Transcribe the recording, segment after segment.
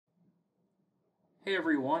Hey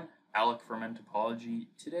everyone, Alec from nTopology.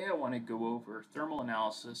 Today I want to go over thermal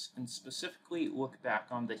analysis and specifically look back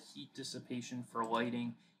on the heat dissipation for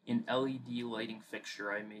lighting in LED lighting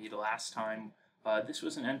fixture I made last time. This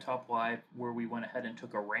was an nTop Live where we went ahead and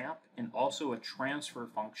took a ramp and also a transfer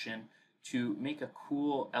function to make a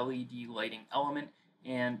cool LED lighting element.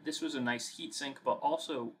 And this was a nice heat sink, but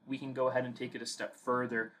also we can go ahead and take it a step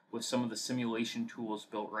further with some of the simulation tools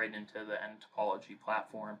built right into the nTopology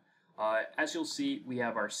platform. As you'll see, we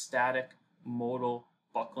have our static, modal,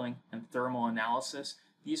 buckling, and thermal analysis.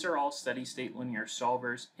 These are all steady state linear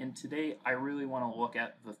solvers, and today I really want to look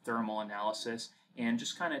at the thermal analysis and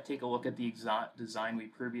just kind of take a look at the design we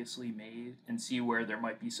previously made and see where there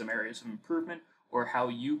might be some areas of improvement or how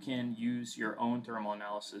you can use your own thermal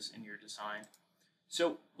analysis in your design.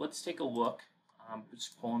 So let's take a look.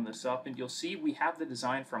 Just pulling this up, and you'll see we have the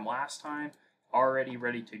design from last time already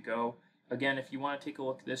ready to go. Again, if you want to take a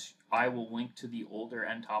look at this, I will link to the older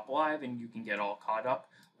nTop Live and you can get all caught up.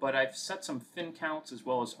 But I've set some fin counts as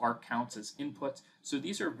well as arc counts as inputs. So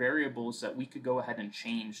these are variables that we could go ahead and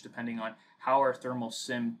change depending on how our thermal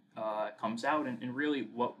sim comes out and really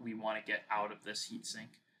what we want to get out of this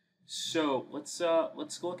heatsink. So let's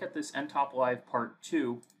look at this nTop Live Part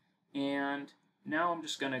 2. And now I'm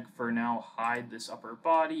just going to, for now, hide this upper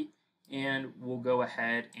body. And we'll go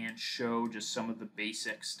ahead and show just some of the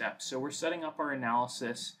basic steps. So we're setting up our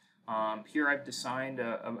analysis. Here I've designed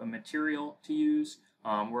a material to use.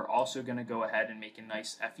 We're also going to go ahead and make a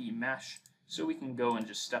nice FE mesh so we can go and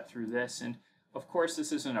just step through this. And of course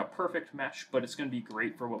this isn't a perfect mesh, but it's going to be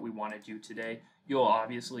great for what we want to do today. You'll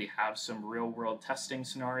obviously have some real world testing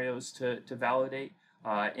scenarios to validate.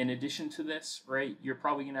 In addition to this, right, you're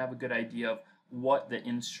probably going to have a good idea of what the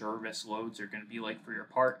in-service loads are going to be like for your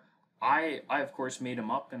part. I of course made them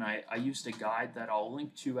up, and I used a guide that I'll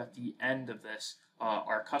link to at the end of this.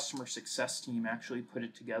 Our customer success team actually put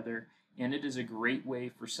it together, and it is a great way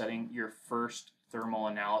for setting your first thermal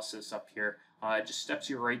analysis up here. It just steps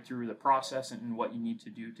you right through the process and what you need to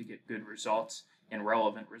do to get good results and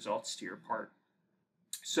relevant results to your part.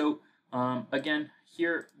 So again,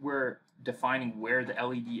 here we're defining where the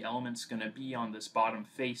LED element's going to be on this bottom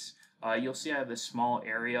face. You'll see I have this small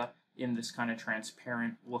area in this kind of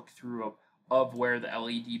transparent look through of where the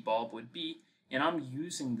LED bulb would be, and I'm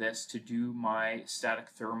using this to do my static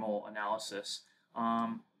thermal analysis.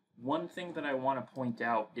 One thing that I want to point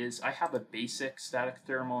out is I have a basic static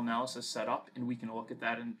thermal analysis set up, and we can look at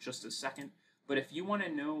that in just a second. But if you want to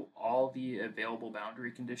know all the available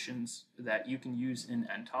boundary conditions that you can use in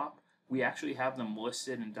nTop, we actually have them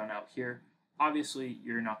listed and done out here. Obviously,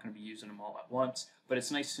 you're not going to be using them all at once, but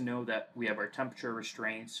it's nice to know that we have our temperature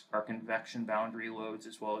restraints, our convection boundary loads,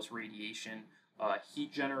 as well as radiation,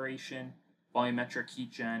 heat generation, volumetric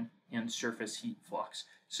heat gen, and surface heat flux.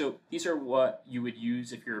 So these are what you would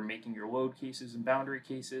use if you're making your load cases and boundary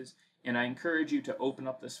cases, and I encourage you to open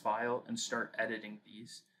up this file and start editing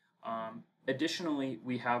these. Additionally,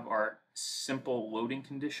 we have our simple loading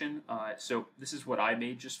condition. So this is what I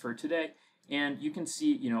made just for today. And you can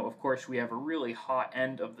see, of course, we have a really hot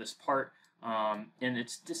end of this part, and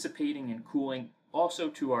it's dissipating and cooling also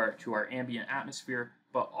to our ambient atmosphere,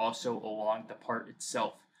 but also along the part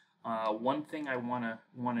itself. One thing I want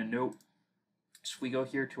to note is if we go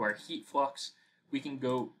here to our heat flux, we can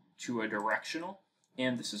go to a directional,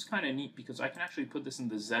 and this is kind of neat because I can actually put this in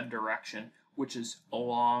the Z direction, which is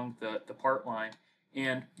along the part line,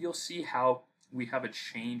 and you'll see how we have a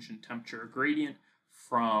change in temperature gradient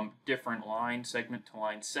from different line segment to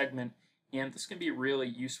line segment, and this can be a really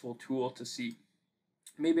useful tool to see.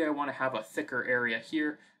 Maybe I want to have a thicker area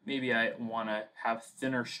here, maybe I want to have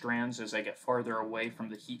thinner strands as I get farther away from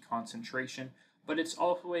the heat concentration, but it's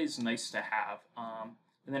always nice to have.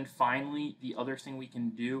 And then finally, the other thing we can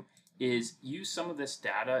do is use some of this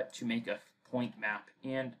data to make a point map.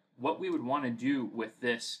 And what we would want to do with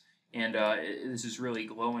this, and this is really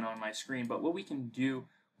glowing on my screen, but what we can do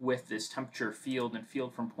with this temperature field and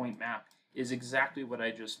field from point map is exactly what I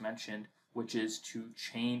just mentioned, which is to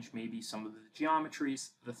change maybe some of the geometries,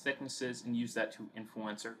 the thicknesses, and use that to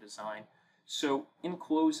influence our design. So in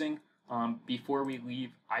closing, before we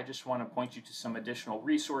leave, I just want to point you to some additional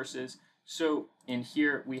resources. So in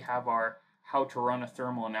here we have our how to run a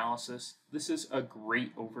thermal analysis. This is a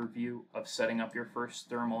great overview of setting up your first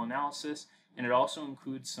thermal analysis, and it also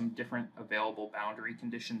includes some different available boundary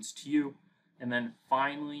conditions to you. And then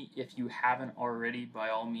finally, if you haven't already, by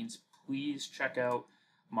all means, please check out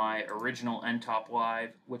my original nTop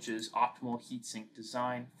Live, which is optimal heatsink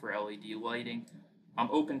design for LED lighting.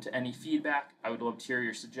 I'm open to any feedback. I would love to hear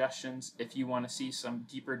your suggestions. If you want to see some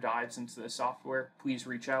deeper dives into the software, please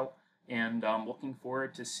reach out. and I'm looking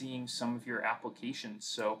forward to seeing some of your applications.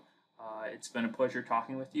 So it's been a pleasure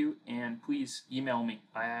talking with you, and please email me.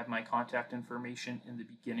 I have my contact information in the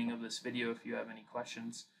beginning of this video if you have any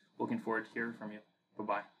questions. Looking forward to hearing from you.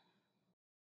 Bye-bye.